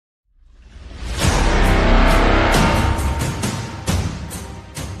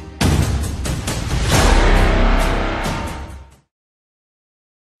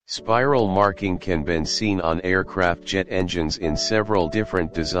Spiral marking can be seen on aircraft jet engines in several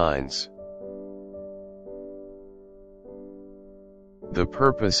different designs. The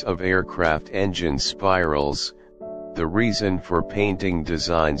purpose of aircraft engine spirals. The reason for painting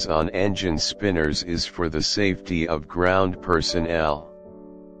designs on engine spinners is for the safety of ground personnel.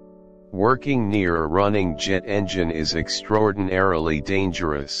 Working near a running jet engine is extraordinarily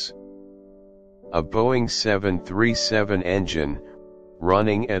dangerous. A Boeing 737 engine,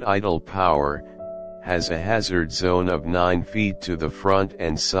 running at idle power, has a hazard zone of 9 feet to the front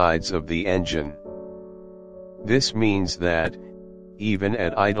and sides of the engine. This means that, even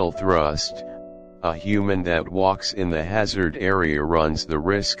at idle thrust, a human that walks in the hazard area runs the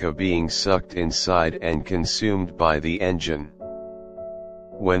risk of being sucked inside and consumed by the engine.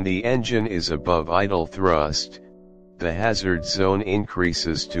 When the engine is above idle thrust, the hazard zone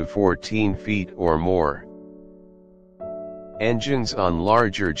increases to 14 feet or more. Engines on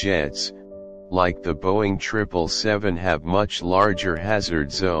larger jets, like the Boeing 777, have much larger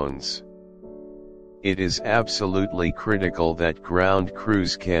hazard zones. It is absolutely critical that ground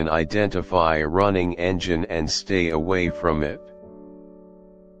crews can identify a running engine and stay away from it.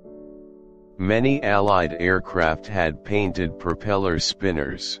 Many Allied aircraft had painted propeller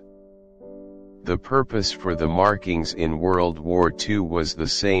spinners. The purpose for the markings in World War II was the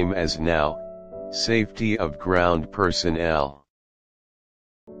same as now: safety of ground personnel.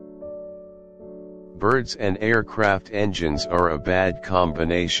 Birds and aircraft engines are a bad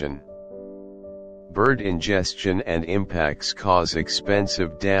combination. Bird ingestion and impacts cause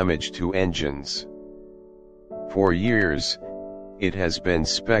expensive damage to engines. For years, it has been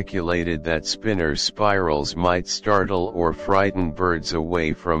speculated that spinner spirals might startle or frighten birds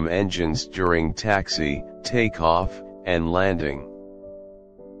away from engines during taxi, takeoff, and landing.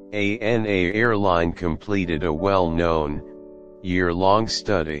 ANA Airline completed a well-known, year-long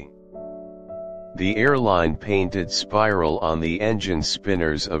study. The airline painted spiral on the engine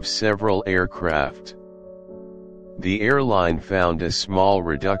spinners of several aircraft. The airline found a small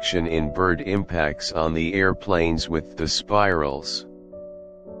reduction in bird impacts on the airplanes with the spirals.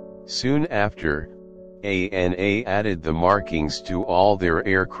 Soon after, ANA added the markings to all their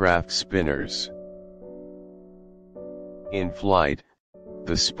aircraft spinners. In flight,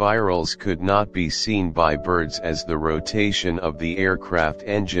 the spirals could not be seen by birds as the rotation of the aircraft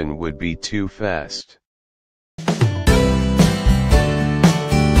engine would be too fast.